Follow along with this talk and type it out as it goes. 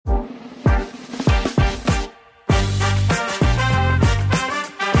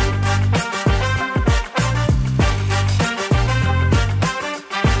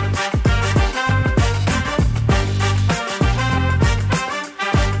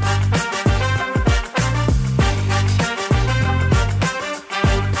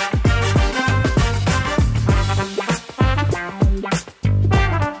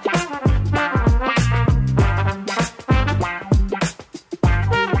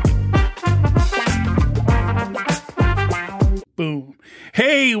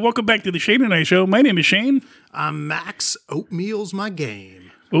Hey, welcome back to the Shane and I Show. My name is Shane. I'm Max. Oatmeal's my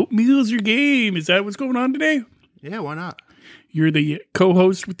game. Oatmeal's your game. Is that what's going on today? Yeah, why not? You're the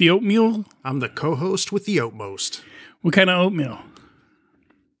co-host with the oatmeal? I'm the co-host with the Oatmost. What kind of oatmeal?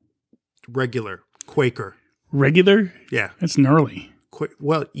 Regular. Quaker. Regular? Yeah. That's gnarly.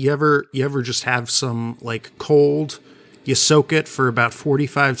 Well, you ever just have some, like, cold, you soak it for about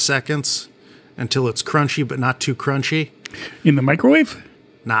 45 seconds until it's crunchy but not too crunchy? In the microwave?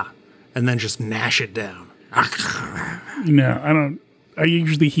 Nah. And then just gnash it down. No, I don't. I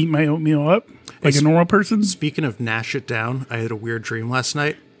usually heat my oatmeal up like a normal person. Speaking of gnash it down, I had a weird dream last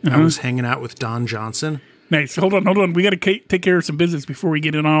night. I was hanging out with Don Johnson. Nice. Hold on. We got to take care of some business before we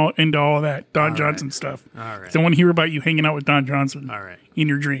get into all of that Don Johnson stuff. All right. So I want to hear about you hanging out with Don Johnson. All right. In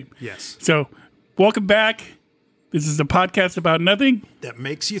your dream. Yes. So, welcome back. This is a podcast about nothing. That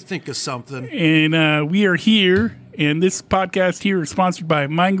makes you think of something. And we are here. And this podcast here is sponsored by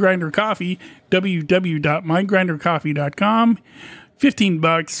Mindgrinder Coffee, www.mindgrindercoffee.com.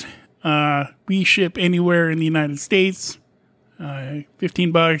 $15. We ship anywhere in the United States.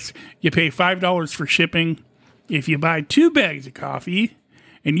 $15. You pay $5 for shipping. If you buy 2 bags of coffee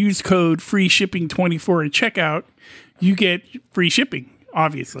and use code FREESHIPPING24 at checkout, you get free shipping,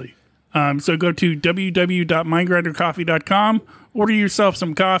 obviously. So go to www.mindgrindercoffee.com, order yourself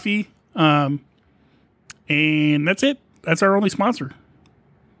some coffee, and that's it. That's our only sponsor.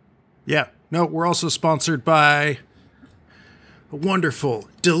 Yeah. No, we're also sponsored by a wonderful,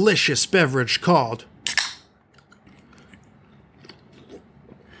 delicious beverage called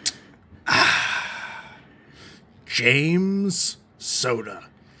James Soda.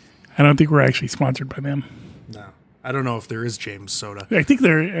 I don't think we're actually sponsored by them. No. I don't know if there is James Soda. I think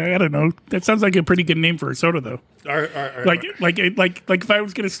I don't know. That sounds like a pretty good name for a soda, though. Like if I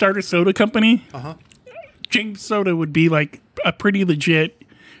was going to start a soda company, James Soda would be like a pretty legit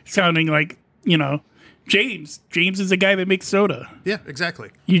sounding like, James. James is the guy that makes soda. Yeah, exactly.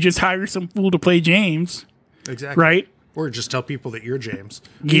 You just hire some fool to play James. Exactly. Right? Or just tell people that you're James.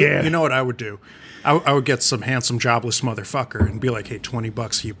 Yeah. You know what I would do? I would get some handsome, jobless motherfucker and be like, hey,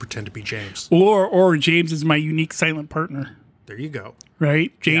 $20, you pretend to be James. Or James is my unique silent partner. There you go.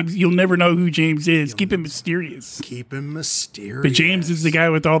 Right? James, You'll never know who James is. Keep him mysterious. Keep him mysterious. But James is the guy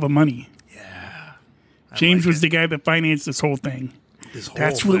with all the money. Yeah. James was the guy that financed this whole thing.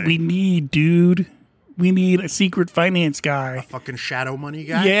 That's what thing. we need, dude. We need a secret finance guy. Fucking shadow money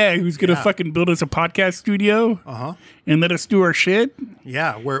guy? Yeah, who's going to fucking build us a podcast studio and let us do our shit.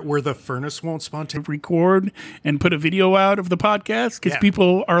 Yeah, where the furnace won't spontaneously record and put a video out of the podcast because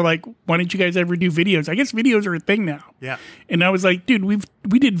people are like, why don't you guys ever do videos? I guess videos are a thing now. Yeah. And I was like, dude, we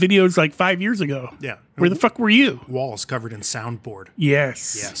did videos like 5 years ago. Yeah. Where the fuck were you? Walls covered in soundboard.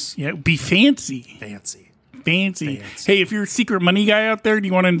 Yes. Yeah, be fancy. Fancy. Hey, if you're a secret money guy out there and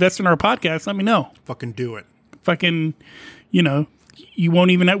you want to invest in our podcast, let me know. Fucking do it. Fucking, we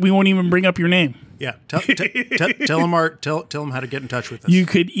won't even bring up your name. Yeah. Tell them how to get in touch with us. You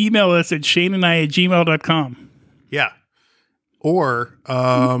could email us at shaneandI@gmail.com. Yeah. Or,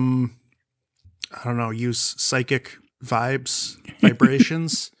 I don't know, use psychic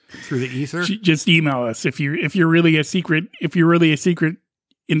vibrations through the ether. Just email us if you're really a secret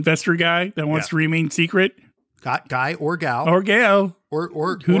investor guy that wants to remain secret. Guy or gal. Or gal.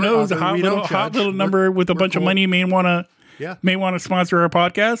 Or who knows, a hot little number with a bunch of money may want to sponsor our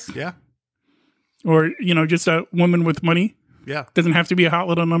podcast. Yeah. Or, just a woman with money. Yeah. Doesn't have to be a hot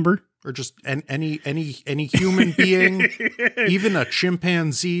little number. Or just any human being, even a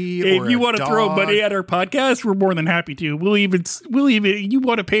chimpanzee if or you want to dog. throw money at our podcast, we're more than happy to. We'll even you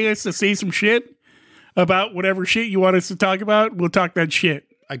want to pay us to say some shit about whatever shit you want us to talk about, we'll talk that shit.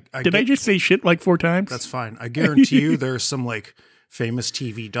 I just say shit like 4 times? That's fine. I guarantee you there's some like famous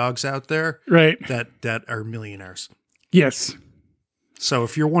TV dogs out there right. that are millionaires. Yes. So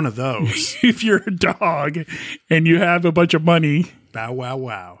if you're one of those. If you're a dog and you have a bunch of money. Bow, wow,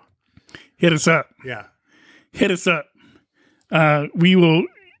 wow. Hit us up. Yeah. Hit us up. We will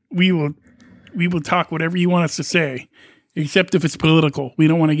talk whatever you want us to say, except if it's political. We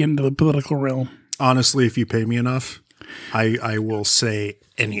don't want to get into the political realm. Honestly, if you pay me enough, I will say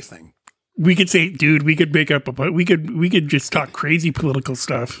anything. We could say, dude, we could make up we could just talk crazy political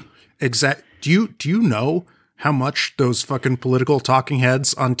stuff. Exact. Do you know how much those fucking political talking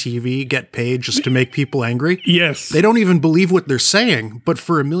heads on TV get paid just to make people angry? Yes. They don't even believe what they're saying, but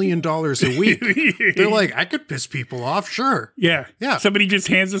for $1 million a week, they're like, I could piss people off, sure. Yeah. Yeah. Somebody just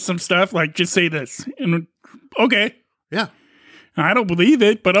hands us some stuff, like, just say this. And okay. Yeah. I don't believe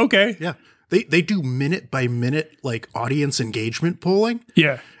it, but okay. Yeah. They do minute by minute like audience engagement polling.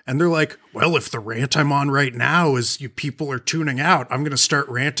 Yeah. And they're like, well, if the rant I'm on right now is you people are tuning out, I'm going to start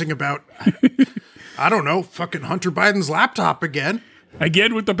ranting about, I don't know, fucking Hunter Biden's laptop again.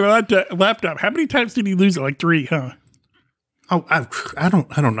 Again with the laptop. How many times did he lose it? Like 3, huh? Oh, I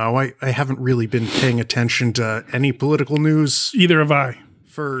don't know. I haven't really been paying attention to any political news Either have I.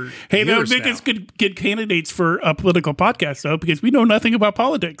 for Hey, that would years make now. us good candidates for a political podcast, though, because we know nothing about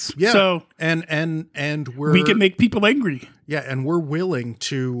politics. Yeah. So and we're we can make people angry. yeah, and we're willing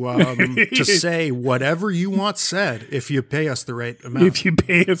to say whatever you want said if you pay us the right amount. If you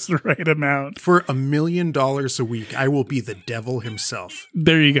pay us the right amount. For $1 million a week, I will be the devil himself.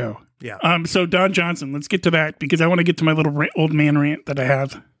 There you go. Yeah. So Don Johnson, let's get to that because I want to get to my little old man rant that I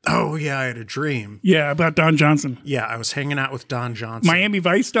have. Oh yeah, I had a dream. Yeah, about Don Johnson. Yeah, I was hanging out with Don Johnson. Miami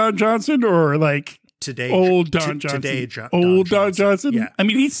Vice Don Johnson or like today, old Don Johnson? Today, old Don Johnson? Yeah. I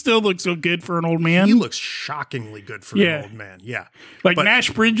mean, he still looks so good for an old man. He looks shockingly good for Yeah. an old man. Yeah. Like But- Nash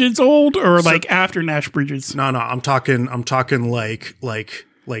Bridges old or like after Nash Bridges? No, I'm talking like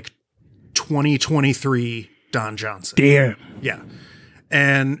 2023 Don Johnson. Damn. Yeah.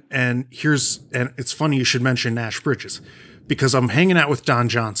 And it's funny you should mention Nash Bridges because I'm hanging out with Don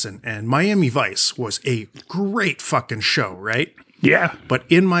Johnson and Miami Vice was a great fucking show, right? Yeah. But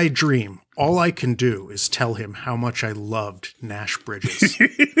in my dream, all I can do is tell him how much I loved Nash Bridges.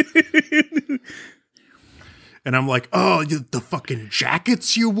 And I'm like, oh, the fucking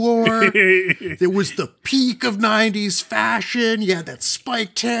jackets you wore. It was the peak of 90s fashion. You had that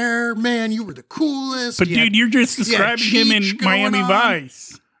spiked hair. Man, you were the coolest. But dude, you're just describing him in Cheech going Miami on.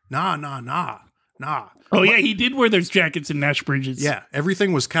 Vice. Nah. Oh, yeah, he did wear those jackets in Nash Bridges. Yeah,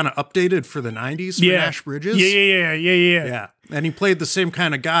 everything was kind of updated for the 90s for Yeah. Nash Bridges. Yeah. Yeah. And he played the same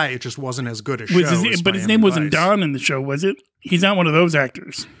kind of guy. It just wasn't as good a show. But his as name Miami wasn't Vice. Don in the show, was it? He's not one of those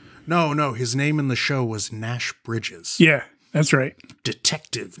actors. No. His name in the show was Nash Bridges. Yeah, that's right.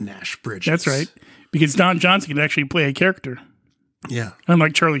 Detective Nash Bridges. That's right. Because Don Johnson can actually play a character, Yeah.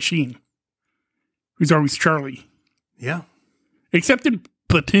 unlike Charlie Sheen, who's always Charlie. Yeah. Except in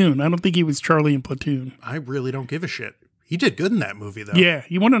Platoon. I don't think he was Charlie in Platoon. I really don't give a shit. He did good in that movie, though. Yeah,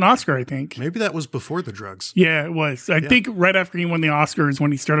 he won an Oscar, I think. Maybe that was before the drugs. Yeah, it was. I think right after he won the Oscar is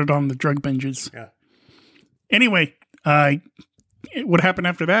when he started on the drug binges. Yeah. Anyway, what happened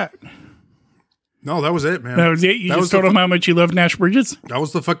after that? No, that was it, man. That was it? You That just was the told him how much you love Nash Bridges? That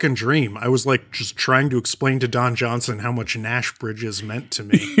was the fucking dream. I was like just trying to explain to Don Johnson how much Nash Bridges meant to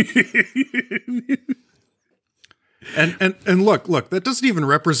me. And look, that doesn't even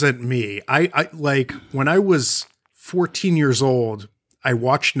represent me. I like when I was 14 years old, I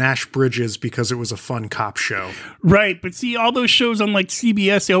watched Nash Bridges because it was a fun cop show. Right, but see, all those shows on like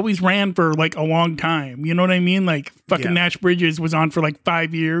CBS, they always ran for like a long time. You know what I mean? Like fucking Yeah. Nash Bridges was on for like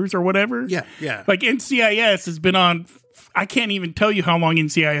 5 years or whatever. Yeah. Like NCIS has been on. I can't even tell you how long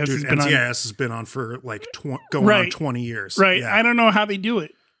NCIS Dude, has been NCIS on. has been on for like going on 20 years. Right. Yeah. I don't know how they do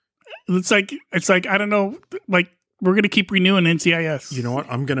it. It's like I don't know. Like we're gonna keep renewing NCIS. You know what?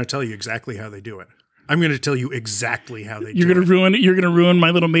 I'm going to tell you exactly how they do it. I'm going to tell you exactly how they You're do gonna it. ruin it. You're gonna ruin my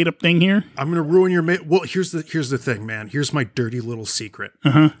little made up thing here. I'm going to ruin your well, here's the thing, man. Here's my dirty little secret.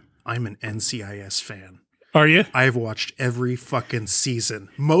 I'm an NCIS fan. Are you I've watched every fucking season.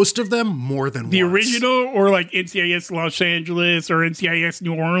 Most of them more than the once. original or like NCIS Los Angeles or NCIS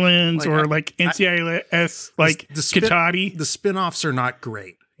New Orleans Like, or like NCIS like Kitati? The spin-offs are not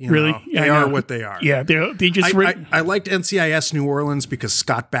great. You Really? know? Yeah, They I are know. what they are. Yeah, they just I liked NCIS New Orleans because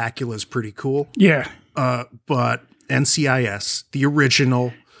Scott Bakula is pretty cool. yeah. But NCIS, the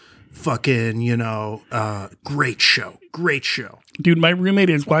original, fucking, great show. Great show. Dude, my roommate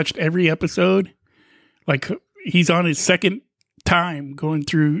has watched every episode. Like he's on his second time going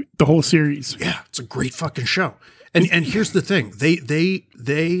through the whole series. Yeah, it's a great fucking show. And here's the thing. They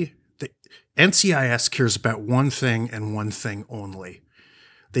NCIS cares about one thing and one thing only.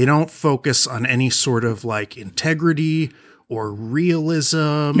 They don't focus on any sort of like integrity or realism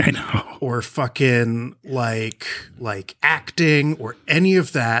I know. or fucking like acting or any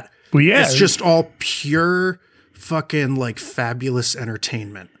of that. Well, yeah. It's just all pure fucking like fabulous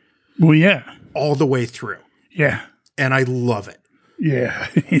entertainment Well, yeah. all the way through. Yeah. And I love it. Yeah.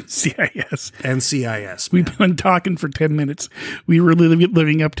 NCIS. NCIS. We've been talking for 10 minutes. We were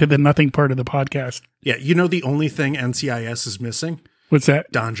living up to the nothing part of the podcast. Yeah, the only thing NCIS is missing? What's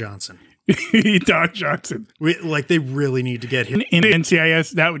that? Don Johnson. Don Johnson. They really need to get him. In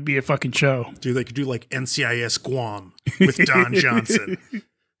NCIS, that would be a fucking show. Dude, they could do like NCIS Guam with Don Johnson.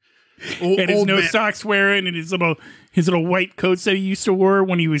 And his Old no man- socks wearing and his little white coats that he used to wear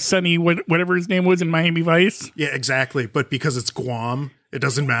when he was Sonny, whatever his name was in Miami Vice. Yeah, exactly. But because it's Guam, It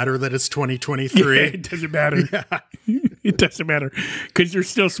doesn't matter that it's 2023. It doesn't matter. It doesn't matter because they're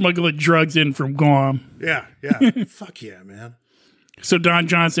still smuggling drugs in from Guam. Yeah. Fuck yeah, man. So Don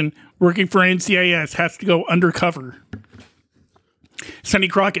Johnson, working for NCIS, has to go undercover. Sonny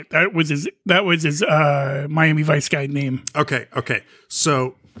Crockett, that was his Miami Vice guy name. Okay.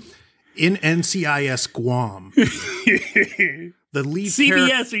 So in NCIS Guam, the lead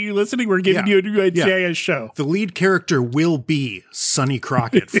CBS, are you listening? We're giving you a new NCIS show. The lead character will be Sonny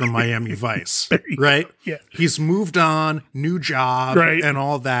Crockett from Miami Vice, right? Go. Yeah. He's moved on, new job, Right. and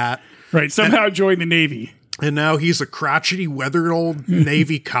all that. Right. Somehow joined the Navy. And now he's a crotchety, weathered old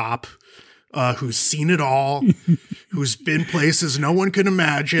Navy cop who's seen it all, who's been places no one can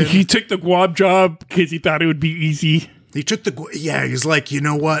imagine. He took the Guam job because he thought it would be easy. He's like, you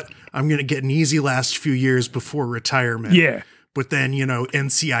know what? I'm going to get an easy last few years before retirement. Yeah. But then,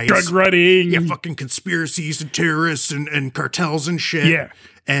 NCIS. Drug running. Yeah, fucking conspiracies and terrorists and cartels and shit. Yeah.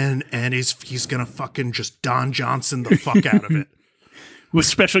 And he's going to fucking just Don Johnson the fuck out of it. With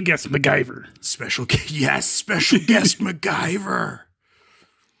special guest MacGyver. Special guest MacGyver.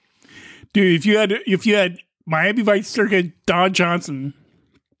 Dude, if you had Miami Vice circa Don Johnson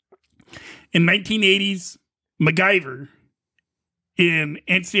in 1980s MacGyver in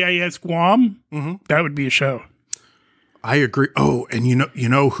NCIS Guam, that would be a show. I agree. Oh, and you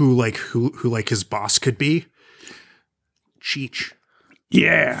know who his boss could be? Cheech.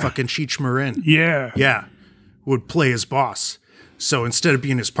 Yeah. Fucking Cheech Marin. Yeah. Yeah. Would play his boss. So instead of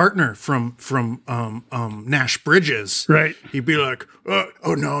being his partner from Nash Bridges, Right. he'd be like,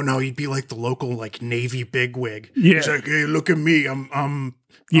 oh no, he'd be like the local like Navy bigwig. Yeah. He's like, hey, look at me, I'm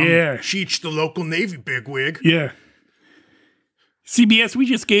Cheech, the local Navy bigwig. Yeah. CBS, we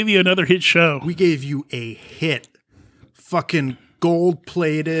just gave you another hit show. We gave you a hit, fucking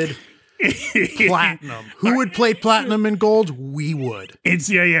gold-plated platinum. Who would play platinum and gold? We would.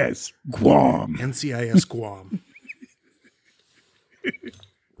 NCIS Guam. NCIS Guam.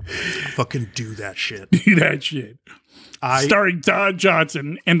 Fucking do that shit. Do that shit. Starring Don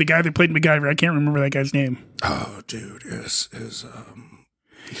Johnson and the guy that played MacGyver. I can't remember that guy's name. Oh, dude,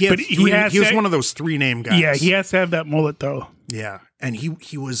 he was one of those 3-name guys. Yeah, he has to have that mullet though. Yeah, and he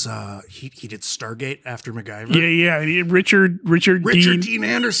was he did Stargate after MacGyver. Yeah. Richard Dean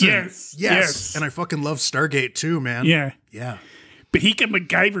Anderson. Yes. And I fucking love Stargate too, man. Yeah. But he can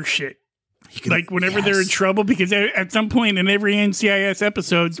MacGyver shit. Like whenever they're in trouble, because at some point in every NCIS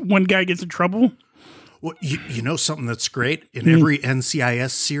episodes, one guy gets in trouble. Well, you know something that's great? In every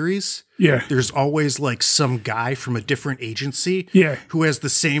NCIS series, there's always like some guy from a different agency who has the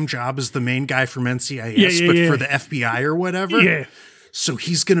same job as the main guy from NCIS, but for the FBI or whatever. Yeah. So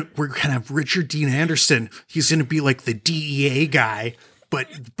we're gonna have Richard Dean Anderson. He's gonna be like the DEA guy, but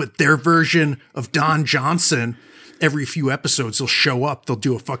their version of Don Johnson. Every few episodes, he'll show up. They'll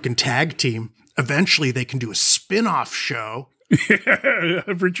do a fucking tag team. Eventually, they can do a spin-off show.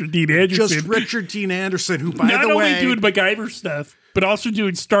 Richard Dean Anderson. Just Richard Dean Anderson, who, by Not the way... Not only doing MacGyver stuff, but also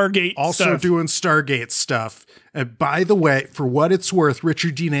doing Stargate stuff. And by the way, for what it's worth,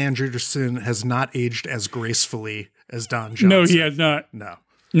 Richard Dean Anderson has not aged as gracefully as Don Johnson. No, he has not. No.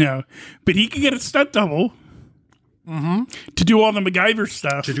 But he could get a stunt double. To do all the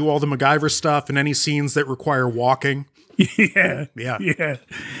MacGyver stuff. And any scenes that require walking. Yeah.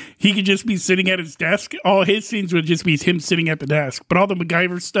 He could just be sitting at his desk. All his scenes would just be him sitting at the desk. But all the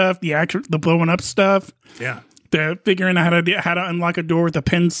MacGyver stuff, the blowing up stuff, the figuring out how to unlock a door with a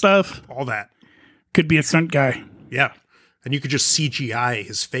pen stuff, all that could be a stunt guy. Yeah, and you could just CGI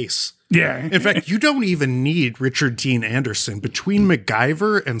his face. Yeah. In fact, you don't even need Richard Dean Anderson. Between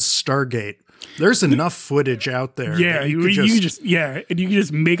MacGyver and Stargate, there's enough footage out there. Yeah, you could just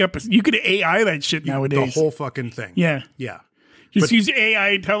make up. You could AI that shit nowadays. The whole fucking thing. Yeah. But use AI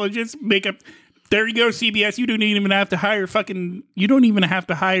intelligence. Make up. There you go, CBS. You don't even have to hire You don't even have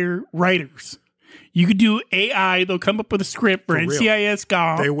to hire writers. You could do AI. They'll come up with a script for NCIS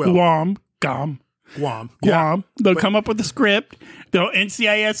Guam. They will. Guam. Yeah. They'll come up with a script. They'll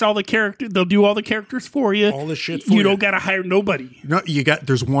NCIS all the characters. They'll do all the characters for you. All the shit for you. You don't got to hire nobody. No,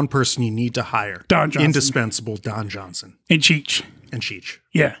 there's one person you need to hire. Don Johnson. Indispensable Don Johnson. And Cheech.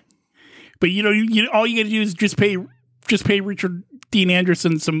 Yeah. But all you got to do is just pay Richard Dean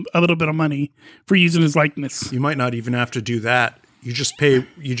Anderson a little bit of money for using his likeness. You might not even have to do that. You just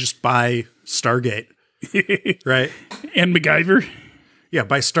buy Stargate. Right? And MacGyver. Yeah,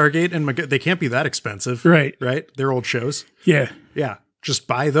 buy Stargate and they can't be that expensive. Right. They're old shows. Yeah. Just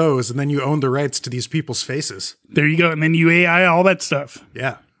buy those and then you own the rights to these people's faces. There you go. And then you AI all that stuff.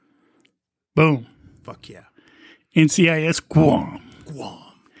 Yeah. Boom. Fuck yeah. NCIS Guam.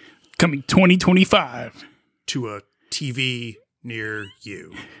 Coming 2025. To a TV near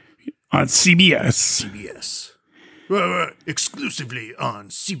you. On CBS. CBS. Exclusively on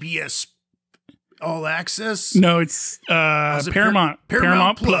CBS All Access. No, it's it Paramount.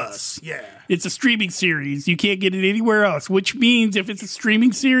 Paramount Plus. Plus. Yeah. It's a streaming series. You can't get it anywhere else, which means if it's a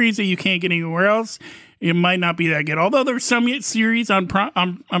streaming series that you can't get anywhere else, it might not be that good. Although there's some series on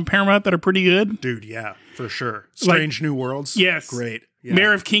Paramount that are pretty good. Dude, yeah, for sure. Strange New Worlds. Yes. Great. Yeah.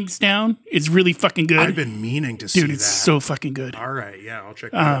 Mayor of Kingstown is really fucking good. I've been meaning to see that. Dude, it's so fucking good. All right, yeah, I'll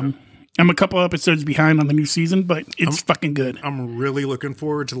check that out. I'm a couple episodes behind on the new season, but it's fucking good. I'm really looking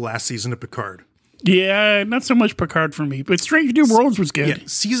forward to the last season of Picard. Yeah, not so much Picard for me, but Strange New Worlds was good. Yeah,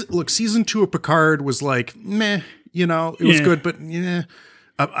 season 2 of Picard was like meh, it was good, but yeah.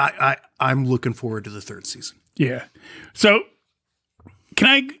 I'm looking forward to the 3rd season. Yeah. So, can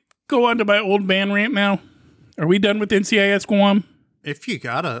I go on to my old man rant now? Are we done with NCIS Guam? If you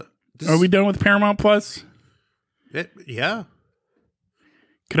gotta, Are we done with Paramount Plus? Yeah.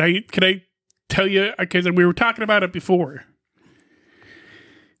 Could I tell you, because we were talking about it before.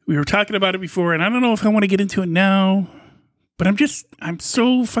 And I don't know if I want to get into it now, but I'm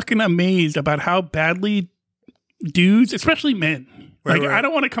so fucking amazed about how badly dudes, especially men, Right. I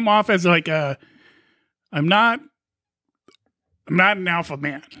don't want to come off as like I'm not an alpha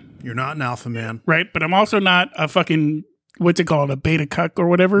man, You're not an alpha man. right? But I'm also not a fucking, what's it called, a beta cuck or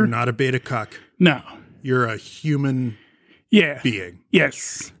whatever. You're not a beta cuck. No. You're a human Yeah. being.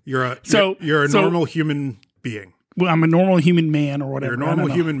 Yes. You're a So- normal human being. Well, I'm a normal human man or whatever. You're a I don't normal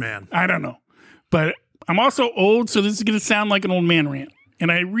know. human man. I don't know. But I'm also old, so this is going to sound like an old man rant.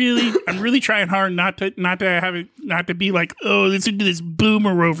 And I'm really trying hard not to be like, oh, listen to this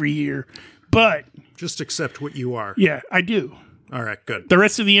boomer over here. But Just accept what you are. yeah, I do. All right, good. The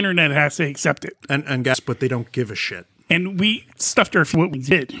rest of the internet has to accept it. And guess, but they don't give a shit. And we stuffed our what we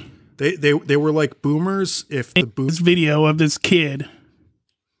did. They were like boomers if the This video of this kid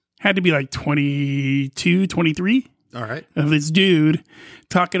had to be like 22, 23. All right. Of this dude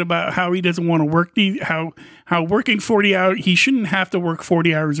talking about how he doesn't want to work, how working 40 hours, he shouldn't have to work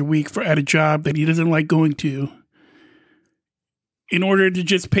 40 hours a week at a job that he doesn't like going to in order to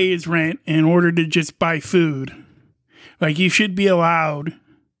just pay his rent, in order to just buy food. Like, he should be allowed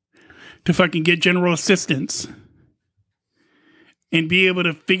to fucking get general assistance and be able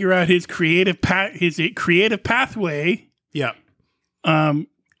to figure out his creative pathway Yeah.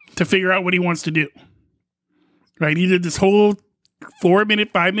 to figure out what he wants to do. Right? He did this whole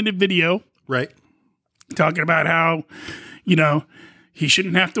 5-minute video Right. talking about how, he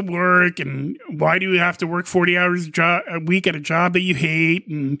shouldn't have to work, and why do you have to work 40 hours a week at a job that you hate,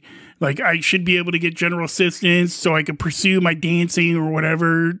 and like, I should be able to get general assistance so I can pursue my dancing or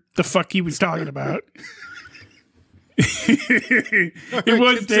whatever the fuck he was talking about. It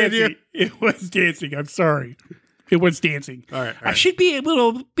was dancing. It was dancing. I'm sorry. It was dancing. All right. I should be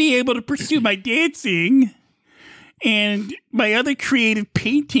able to pursue my dancing and my other creative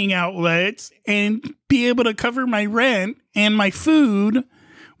painting outlets and be able to cover my rent and my food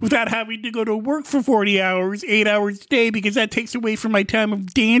without having to go to work for 40 hours, 8 hours a day, because that takes away from my time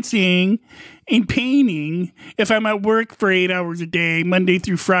of dancing and painting if I'm at work for 8 hours a day, Monday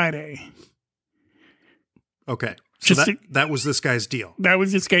through Friday. Okay. So Just that was this guy's deal. That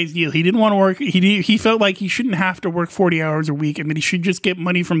was this guy's deal. He didn't want to work. He felt like he shouldn't have to work 40 hours a week and that he should just get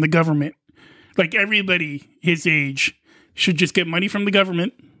money from the government. Like, everybody his age should just get money from the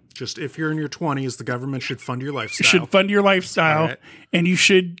government. Just if you're in your 20s, the government should fund your lifestyle. Should fund your lifestyle, Right. and you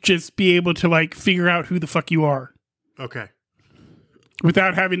should just be able to, like, figure out who the fuck you are Okay.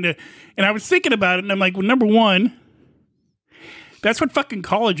 without having to. And I was thinking about it, and I'm like, well, number one, that's what fucking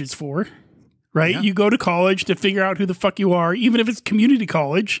college is for, right? Yeah. You go to college to figure out who the fuck you are, even if it's community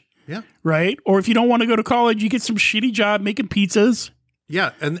college, Yeah. right? Or if you don't want to go to college, you get some shitty job making pizzas.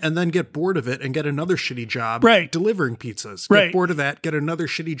 Yeah, and then get bored of it and get another shitty job Right. delivering pizzas. Right. Get bored of that, get another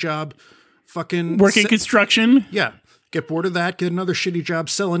shitty job fucking Working construction, Yeah. Get bored of that, get another shitty job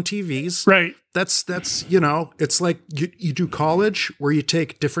selling TVs. right? That's it's like you do college where you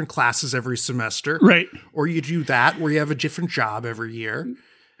take different classes every semester. Right. Or you do that where you have a different job every year.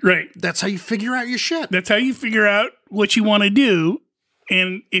 Right. That's how you figure out your shit. That's how you figure out what you want to do.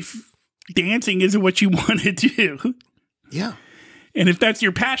 And if dancing isn't what you want to do, Yeah. and if that's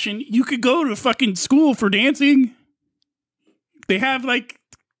your passion, you could go to fucking school for dancing. They have, like,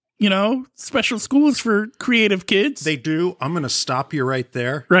 special schools for creative kids. They do. I'm going to stop you right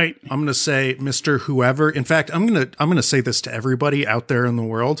there. Right. I'm going to say, Mr. Whoever. In fact, I'm going to say this to everybody out there in the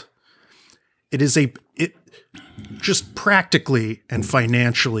world. It just practically and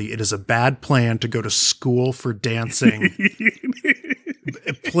financially, it is a bad plan to go to school for dancing,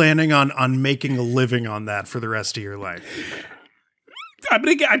 planning on making a living on that for the rest of your life.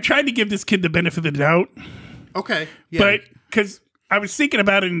 I'm trying to give this kid the benefit of the doubt, Okay. Yeah. but because I was thinking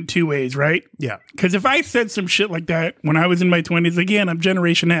about it in two ways, right? yeah. Because if I said some shit like that when I was in my 20s, again, I'm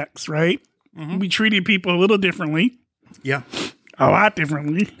Generation X, right? We treated people a little differently, Yeah. a lot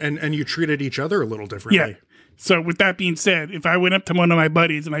differently. And you treated each other a little differently. Yeah. So with that being said, if I went up to one of my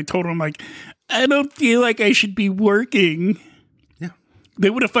buddies and I told him, like, I don't feel like I should be working, Yeah. they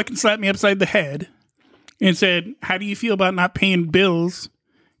would have fucking slapped me upside the head and said, how do you feel about not paying bills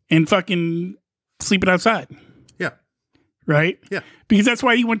and fucking sleeping outside? Yeah. Right? Yeah. Because that's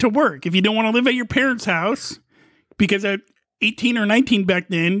why you went to work. If you don't want to live at your parents' house, because at 18 or 19 back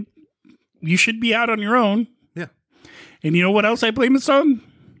then, you should be out on your own. Yeah. And you know what else I blame this on?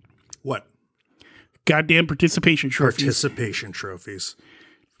 What? Goddamn participation trophies. Participation trophies.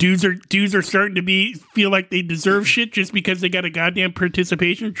 Dudes are starting to feel like they deserve shit just because they got a goddamn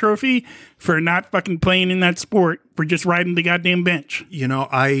participation trophy for not fucking playing in that sport, for just riding the goddamn bench. You know,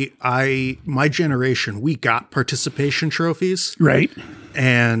 my generation, we got participation trophies. Right.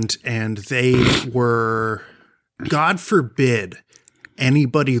 And they were, God forbid,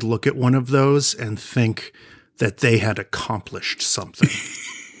 anybody look at one of those and think that they had accomplished something.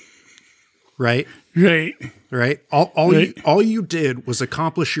 Right? Right. Right? All you did was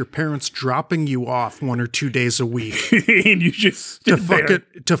accomplish your parents dropping you off 1 or 2 days a week And you just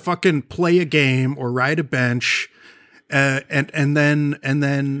to fucking play a game or ride a bench, and then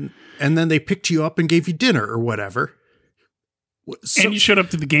they picked you up and gave you dinner or whatever. So, and you showed up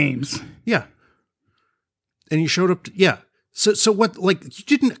to the games. yeah. And you showed up yeah. So what, like, you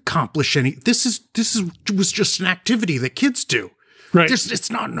didn't accomplish any. This was just an activity that kids do. Right. It's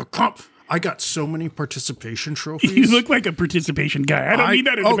not an I got so many participation trophies. You look like a participation guy. I don't mean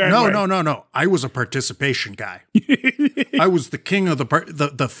that in a bad way. No. I was a participation guy. I was the king of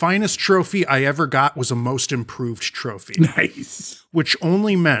the finest trophy I ever got was a most improved trophy. Nice. Which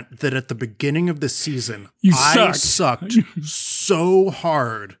only meant that at the beginning of the season, I sucked so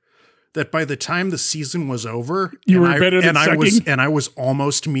hard that by the time the season was over, you were better than sucking? I was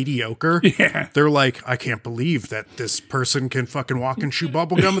almost mediocre. Yeah. They're like, I can't believe that this person can fucking walk and chew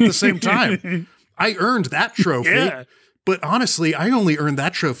bubblegum at the same time. I earned that trophy. Yeah. But honestly, I only earned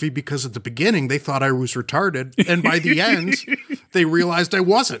that trophy because at the beginning they thought I was retarded. And by the end, they realized I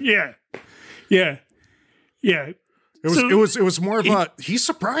wasn't. Yeah. Yeah. Yeah. It was more of a, he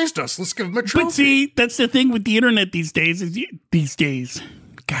surprised us. Let's give him a trophy. But see, that's the thing with the internet these days.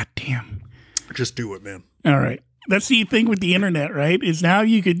 God damn. Just do it, man. All right. That's the thing with the internet, right? Is now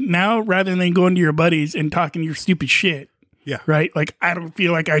rather than going to your buddies and talking your stupid shit, Yeah. right? Like, I don't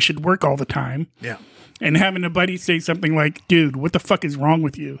feel like I should work all the time. Yeah. And having a buddy say something like, dude, what the fuck is wrong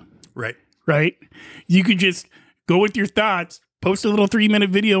with you? Right. Right? You could just go with your thoughts, post a little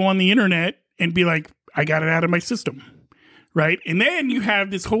 3-minute video on the internet and be like, I got it out of my system. Right. And then you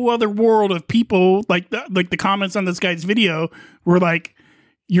have this whole other world of people like the comments on this guy's video were like,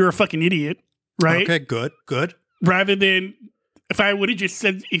 you're a fucking idiot. Right. Okay, good. Rather than if you would have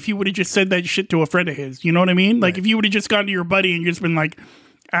just said that shit to a friend of his, you know what I mean? Like if you would have just gone to your buddy and just been like,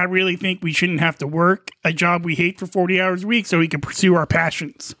 I really think we shouldn't have to work a job we hate for 40 hours a week so we can pursue our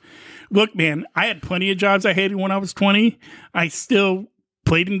passions. Look, man, I had plenty of jobs I hated when I was 20. I still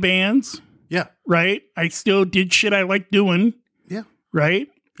played in bands. Yeah. Right. I still did shit I liked doing. Yeah. Right.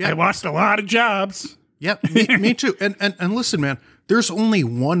 Yeah. I lost a lot of jobs. Yeah. Me too. And listen, man, there's only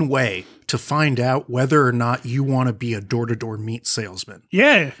one way to find out whether or not you want to be a door-to-door meat salesman.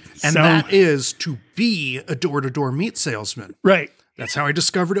 Yeah. And that is to be a door-to-door meat salesman. Right. That's how I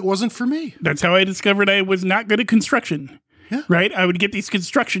discovered it wasn't for me. That's how I discovered I was not good at construction. Yeah. Right. I would get these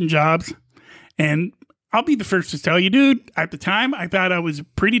construction jobs and I'll be the first to tell you, dude, at the time, I thought I was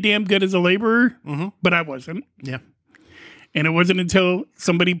pretty damn good as a laborer, but I wasn't. Yeah. And it wasn't until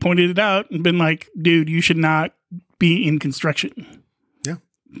somebody pointed it out and been like, dude, you should not be in construction. Yeah.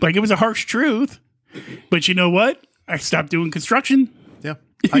 Like, it was a harsh truth. But you know what? I stopped doing construction. Yeah.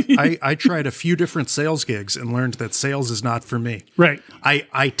 I tried a few different sales gigs and learned that sales is not for me. Right.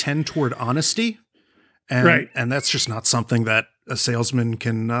 I tend toward honesty. And that's just not something that a salesman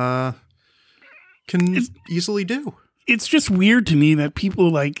can easily do. It's just weird to me that people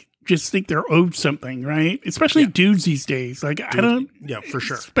like just think they're owed something, right? Especially dudes these days. Like I don't. Yeah, for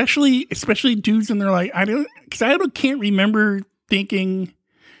sure. Especially dudes, and they're like, can't remember thinking.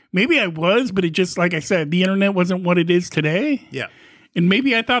 Maybe I was, but it just, like I said, the internet wasn't what it is today. Yeah, and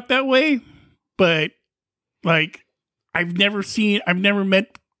maybe I thought that way, but like I've met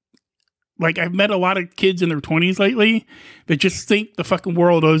a lot of kids in their 20s lately that just think the fucking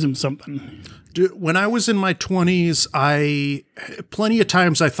world owes them something. Dude, when I was in my 20s, plenty of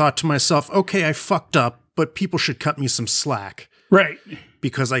times I thought to myself, okay, I fucked up, but people should cut me some slack. Right.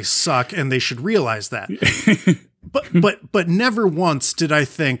 because I suck and they should realize that. but never once did I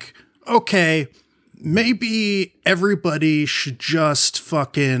think, okay, maybe everybody should just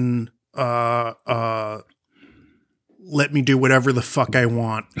fucking let me do whatever the fuck I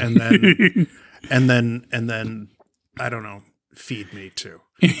want and then and then I don't know, feed me too.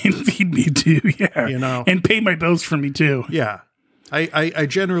 And feed me too, yeah. You know? And pay my bills for me too. Yeah. I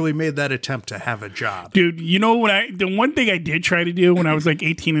generally made that attempt to have a job. Dude, you know what the one thing I did try to do when I was like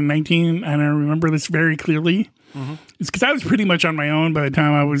 18 and 19, and I remember this very clearly, is because I was pretty much on my own by the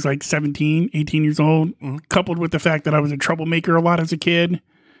time I was like 17, 18 years old, coupled with the fact that I was a troublemaker a lot as a kid.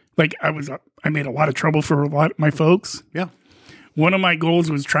 Like I made a lot of trouble for a lot of my folks. Yeah. One of my goals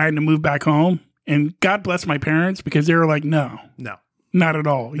was trying to move back home, and God bless my parents because they were like, no, not at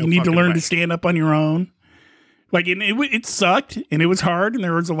all. You need to learn to stand up on your own. Like, and it sucked, and it was hard, and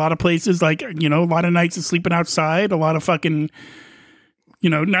there was a lot of places, like, you know, a lot of nights of sleeping outside, a lot of fucking, you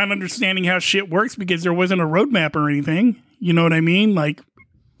know, not understanding how shit works because there wasn't a roadmap or anything. You know what I mean? Like,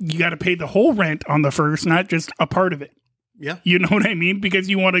 you got to pay the whole rent on the first, not just a part of it. Yeah. You know what I mean? Because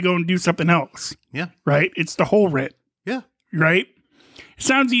you want to go and do something else. Yeah. Right? It's the whole rent. Yeah. Right? It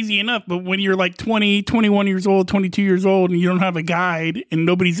sounds easy enough, but when you're like 20, 21 years old, 22 years old, and you don't have a guide, and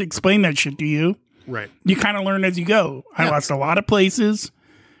nobody's explained that shit to you, right? You kind of learn as you go. I lost a lot of places,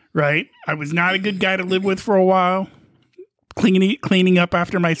 right? I was not a good guy to live with for a while, cleaning up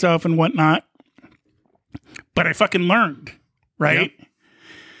after myself and whatnot. But I fucking learned, right? Yep.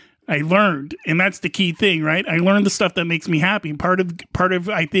 I learned, and that's the key thing, right? I learned the stuff that makes me happy. Part of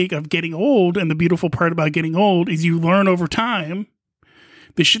I think of getting old, and the beautiful part about getting old is you learn over time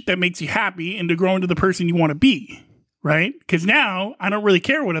the shit that makes you happy and to grow into the person you want to be, right? Because now I don't really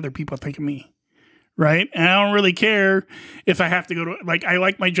care what other people think of me. Right. And I don't really care if I have to go to, like, I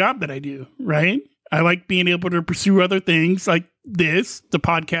like my job that I do. Right. I like being able to pursue other things like this, the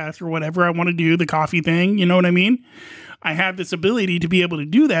podcast or whatever I want to do, the coffee thing. You know what I mean? I have this ability to be able to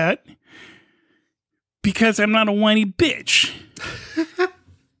do that because I'm not a whiny bitch.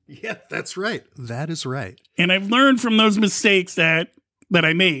 Yeah, that's right. That is right. And I've learned from those mistakes that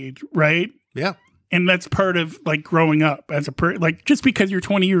I made. Right. Yeah. And that's part of like growing up as like just because you're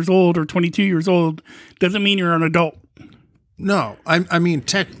 20 years old or 22 years old doesn't mean you're an adult. No, I mean,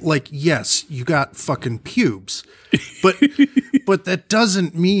 yes, you got fucking pubes, but that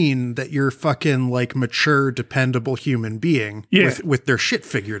doesn't mean that you're fucking like mature, dependable human being with their shit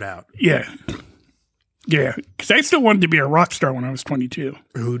figured out. Yeah. Yeah. Cause I still wanted to be a rock star when I was 22.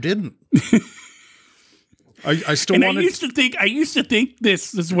 Who didn't? I still and wanted. I used to think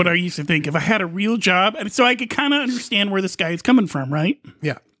this is what I used to think. If I had a real job, and so I could kind of understand where this guy is coming from, right?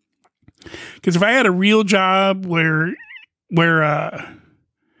 Yeah. Because if I had a real job where it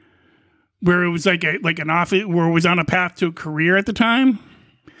was like an office where it was on a path to a career at the time,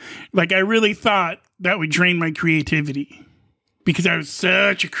 like I really thought that would drain my creativity because I was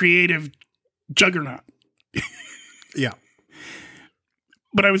such a creative juggernaut. Yeah.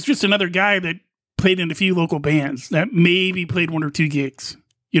 But I was just another guy that played in a few local bands that maybe played one or two gigs.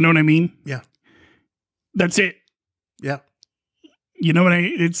 You know what I mean? Yeah. That's it. Yeah. You know what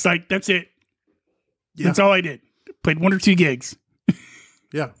it's like, that's it. Yeah. That's all I did. Played one or two gigs.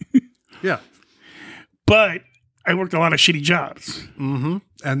 Yeah. Yeah. But I worked a lot of shitty jobs. Mm-hmm.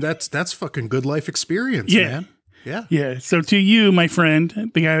 And that's fucking good life experience, man. Yeah. Yeah. So to you, my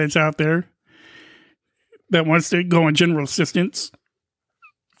friend, the guy that's out there that wants to go on general assistance,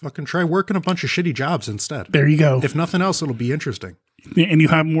 fucking try working a bunch of shitty jobs instead. There you go. If nothing else, it'll be interesting. And you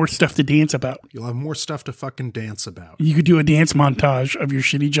have more stuff to dance about. You'll have more stuff to fucking dance about. You could do a dance montage of your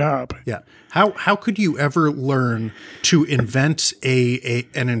shitty job. Yeah. How could you ever learn to invent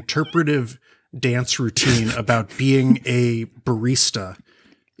an interpretive dance routine about being a barista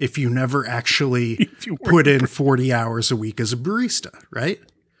if you never actually put in 40 hours a week as a barista, right?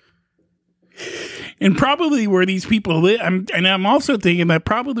 And probably where these people live, I'm also thinking that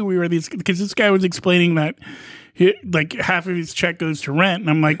probably where these, because this guy was explaining that like half of his check goes to rent, and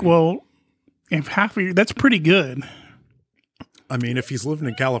I'm like, well, if half of that's pretty good. I mean, if he's living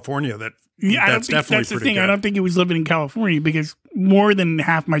in California, that's definitely that's the thing. Good. I don't think he was living in California because more than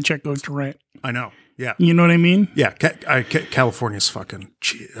half my check goes to rent. I know. Yeah. You know what I mean? Yeah. California's fucking.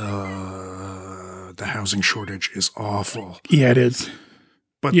 The housing shortage is awful. Yeah, it is.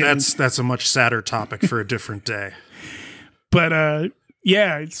 But that's a much sadder topic for a different day. But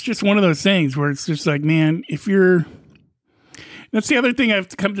yeah, it's just one of those things where it's just like, man, that's the other thing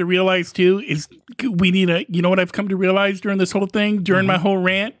I've come to realize too is we need you know what I've come to realize during this whole thing, during my whole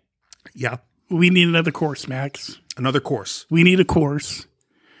rant? Yeah. We need another course, Max. Another course. We need a course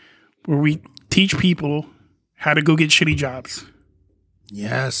where we teach people how to go get shitty jobs.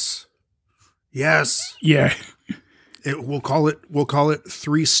 Yes. Yes. Yeah. We'll call it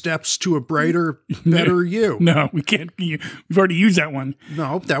 3 steps to a brighter, better you. No, we can't. We've already used that one.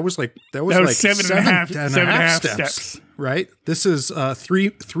 No, that was like seven and a half steps. Right? This is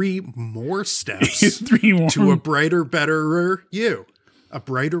 3 more steps 3 more. to a brighter, betterer you. A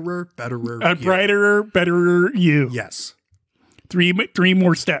brighter, betterer A brighter, betterer you. Yes. 3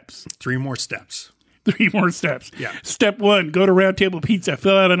 more steps. 3 more steps. 3 more steps. Yeah. Step 1, go to Round Table Pizza,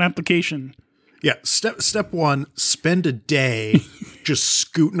 fill out an application. Yeah. Step 1, spend a day just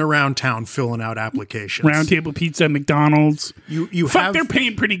scooting around town filling out applications. Round Table Pizza, McDonald's. You Fuck, have, they're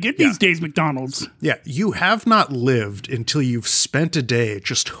paying pretty good these days, McDonald's. yeah, you have not lived until you've spent a day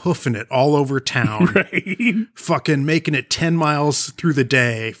just hoofing it all over town. Right? Fucking making it 10 miles through the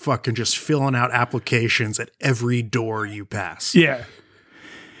day, fucking just filling out applications at every door you pass. Yeah.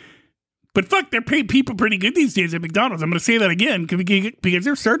 But fuck, they're paying people pretty good these days at McDonald's. I'm going to say that again because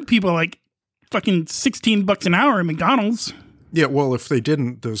there's certain people like fucking $16 an hour at McDonald's. Yeah, well, if they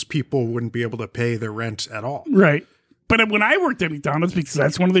didn't, those people wouldn't be able to pay their rent at all. Right. But when I worked at McDonald's, because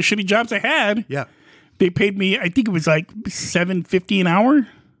that's one of the shitty jobs I had, Yeah. they paid me, I think it was like $7.50 an hour.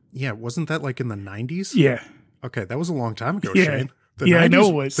 Yeah, wasn't that like in the 90s? Yeah. Okay, that was a long time ago, Yeah. Shane. I know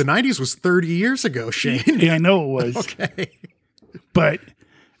it was. The 90s was 30 years ago, Shane. Yeah, I know it was. Okay. But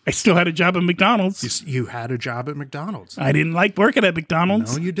I still had a job at McDonald's. You had a job at McDonald's. I didn't like working at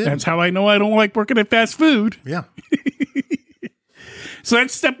McDonald's. No, you didn't. That's how I know I don't like working at fast food. Yeah. So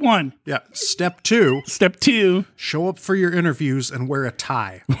that's step 1. Yeah. Step 2, Step 2, show up for your interviews and wear a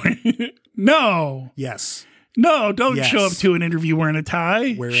tie. no. Yes. No, don't Yes. show up to an interview wearing a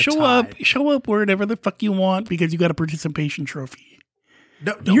tie. Wear a show tie. Show up wherever the fuck you want because you got a participation trophy.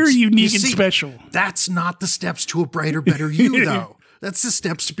 No, You're unique you and see, special. That's not the steps to a brighter, better you, though. That's the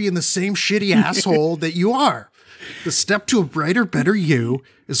steps to being the same shitty asshole that you are. The step to a brighter, better you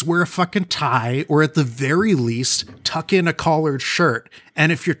is wear a fucking tie or at the very least, tuck in a collared shirt.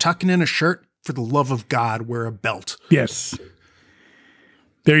 And if you're tucking in a shirt, for the love of God, wear a belt. Yes.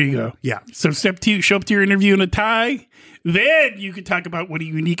 There you go. Yeah. So step 2, show up to your interview in a tie. Then you can talk about what a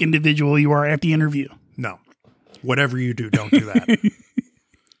unique individual you are at the interview. No. Whatever you do, don't do that.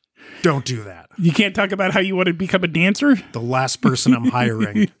 Don't do that. You can't talk about how you want to become a dancer. The last person I'm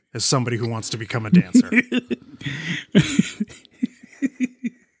hiring is somebody who wants to become a dancer.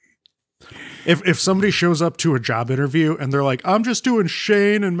 If somebody shows up to a job interview and they're like, I'm just doing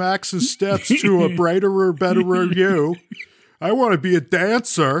Shane and Max's steps to a brighter, betterer you. I want to be a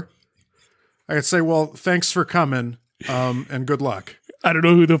dancer. I could say, well, thanks for coming, and good luck. I don't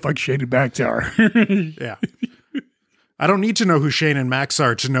know who the fuck Shane and Max are. Yeah. I don't need to know who Shane and Max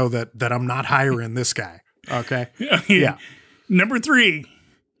are to know that I'm not hiring this guy. Okay. Yeah. Number 3.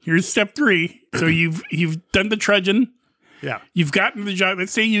 Here's step 3. So you've done the trudging. Yeah. You've gotten the job.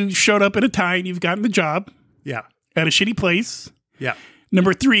 Let's say you showed up at a tie and you've gotten the job Yeah. at a shitty place. Yeah.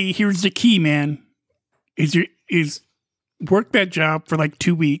 Number 3, here's the key, man. Is work that job for like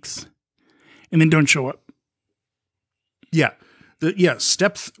 2 weeks and then don't show up. Yeah.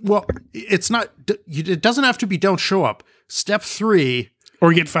 Well, it's not, it doesn't have to be don't show up. Step 3,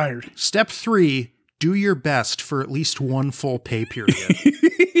 Or get fired. Step 3, do your best for at least 1 full pay period.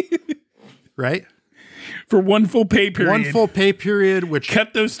 Right? For 1 full pay period. 1 full pay period, which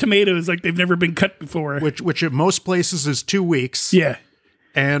Cut those tomatoes like they've never been cut before. which at most places is 2 weeks. Yeah.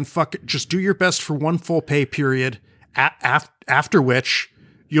 And fuck it, just do your best for 1 full pay period. After which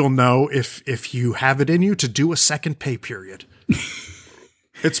you'll know if you have it in you to do a second pay period.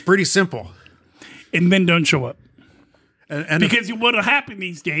 It's pretty simple. And then don't show up. And Because what'll happen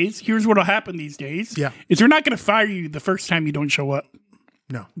these days, here's what'll happen these days. Yeah. Is they're not going to fire you the first time you don't show up.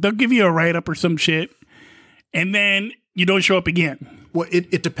 no. They'll give you a write-up or some shit. And then you don't show up again. Well,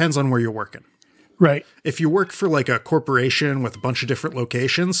 it depends on where you're working. Right. If you work for like a corporation with a bunch of different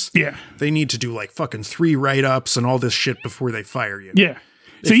locations, Yeah. they need to do like fucking 3 write-ups and all this shit before they fire you. Yeah.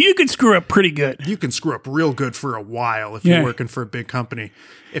 So you could screw up pretty good. You can screw up real good for a while if Yeah. you're working for a big company.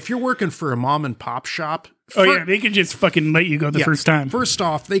 If you're working for a mom and pop shop, Oh, yeah. They could just fucking let you go the first time. First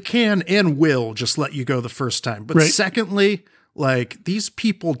off, they can and will just let you go the first time. But Right. secondly, like these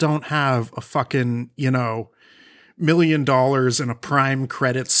people don't have a fucking, $1 million and a prime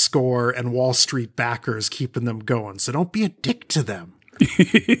credit score and Wall Street backers keeping them going. So don't be a dick to them.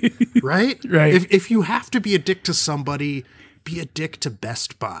 Right? Right. If you have to be a dick to somebody, be a dick to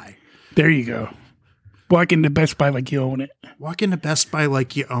Best Buy. There you go. Walk into Best Buy like you own it. Walk into Best Buy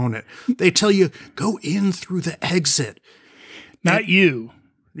like you own it. They tell you, go in through the exit. Not you.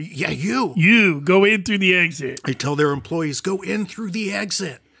 Yeah, you. You go in through the exit. They tell their employees, go in through the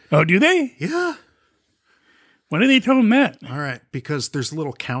exit. Oh, do they? Yeah. Why do they tell them that? All right, because there's a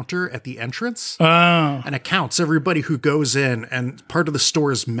little counter at the entrance, Oh, and it counts everybody who goes in, and part of the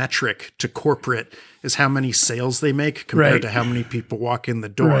store's metric to corporate is how many sales they make compared Right. to how many people walk in the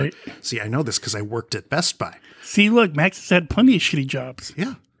door. Right. See, I know this because I worked at Best Buy. see, look, Max has had plenty of shitty jobs.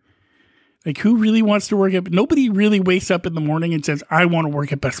 Yeah. Like, who really wants to work at? Nobody really wakes up in the morning and says, "I want to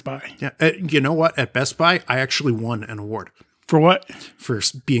work at Best Buy." Yeah. You know what? At Best Buy, I actually won an award For what? for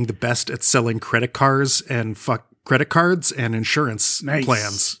being the best at selling credit cards and credit cards and insurance Nice.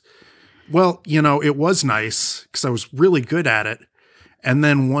 plans. Well, it was nice because I was really good at it. And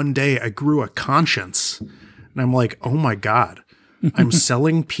then one day I grew a conscience and I'm like, oh my God, I'm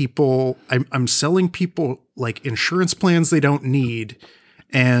selling people. I'm selling people like insurance plans they don't need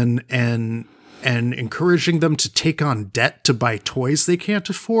and encouraging them to take on debt to buy toys they can't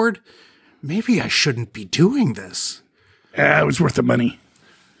afford. Maybe I shouldn't be doing this. It was worth the money.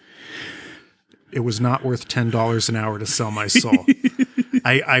 It was not worth $10 an hour to sell my soul.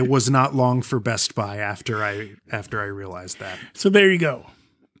 I was not long for Best Buy after I realized that. So there you go.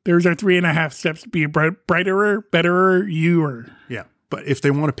 There's our 3.5 steps to be a brighter, betterer, youer. Yeah. But if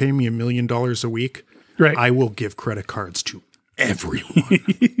they want to pay me $1 million a week, Right. I will give credit cards to everyone.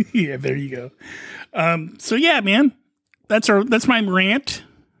 Yeah, there you go. So yeah, man, that's my rant.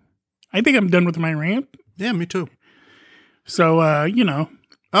 I think I'm done with my rant. Yeah, me too. So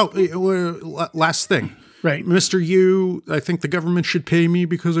Oh, last thing. right. Mr. Yu, I think the government should pay me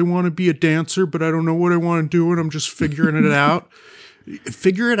because I want to be a dancer, but I don't know what I want to do, and I'm just figuring it out.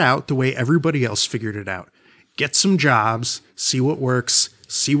 Figure it out the way everybody else figured it out. Get some jobs, see what works,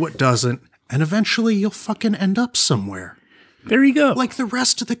 see what doesn't, and eventually you'll fucking end up somewhere. There you go. Like the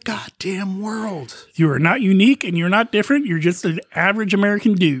rest of the goddamn world. You are not unique and you're not different. You're just an average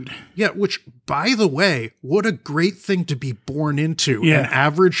American dude. Yeah, which, by the way, what a great thing to be born into. Yeah. An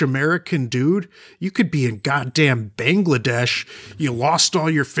average American dude. You could be in goddamn Bangladesh. You lost all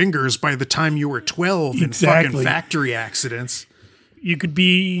your fingers by the time you were 12 in Exactly. fucking factory accidents. You could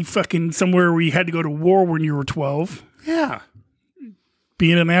be fucking somewhere where you had to go to war when you were 12. Yeah.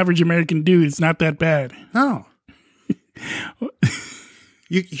 Being an average American dude is not that bad. No.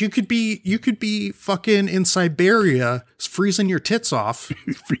 You could be fucking in Siberia freezing your tits off.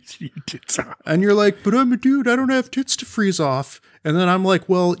 Freezing your tits off. And you're like, but I'm a dude, I don't have tits to freeze off. And then I'm like,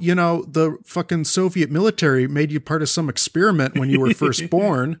 well, the fucking Soviet military made you part of some experiment when you were first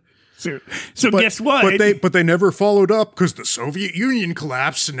born. So guess what? But they never followed up because the Soviet Union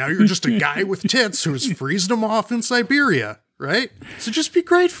collapsed, and now you're just a guy with tits who's freezing them off in Siberia, right? So just be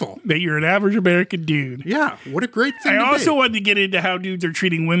grateful. that you're an average American dude. Yeah, what a great thing I to also be. wanted to get into how dudes are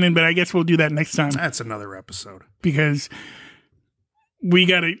treating women, but I guess we'll do that next time That's another episode. because we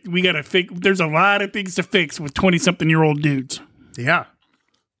gotta fix. There's a lot of things to fix with 20-something-year-old dudes. Yeah.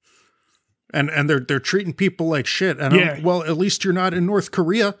 And they're treating people like shit. And Yeah. well, at least you're not in North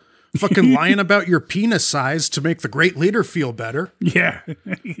Korea fucking lying about your penis size to make the great leader feel better. Yeah,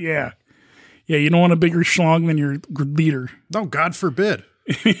 yeah. You don't want a bigger schlong than your leader. No, God forbid.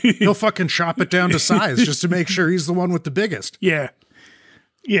 He'll fucking chop it down to size just to make sure he's the one with the biggest. Yeah.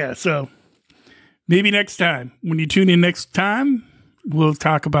 So maybe next time, when you tune in next time, we'll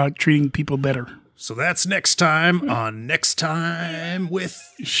talk about treating people better. So that's next time on Next Time with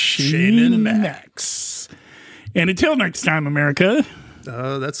Shane and Max. And until next time, America.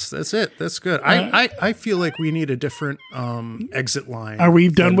 That's it. That's good. I feel like we need a different exit line. Are we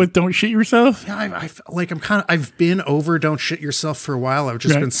done with Don't Shit Yourself? Yeah, I've been over Don't Shit Yourself for a while. I've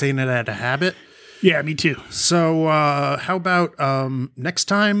just been saying it out of habit. Yeah, me too. So how about next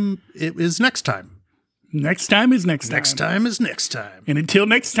time it is next time? Next time is next time. Next time is next time. And until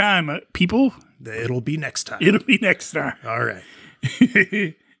next time, people, It'll be next time. it'll be next time. All right.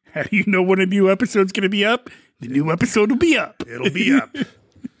 How do you know when a new episode's going to be up? The new episode will be up. It'll be up.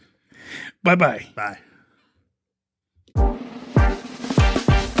 Bye-bye. Bye.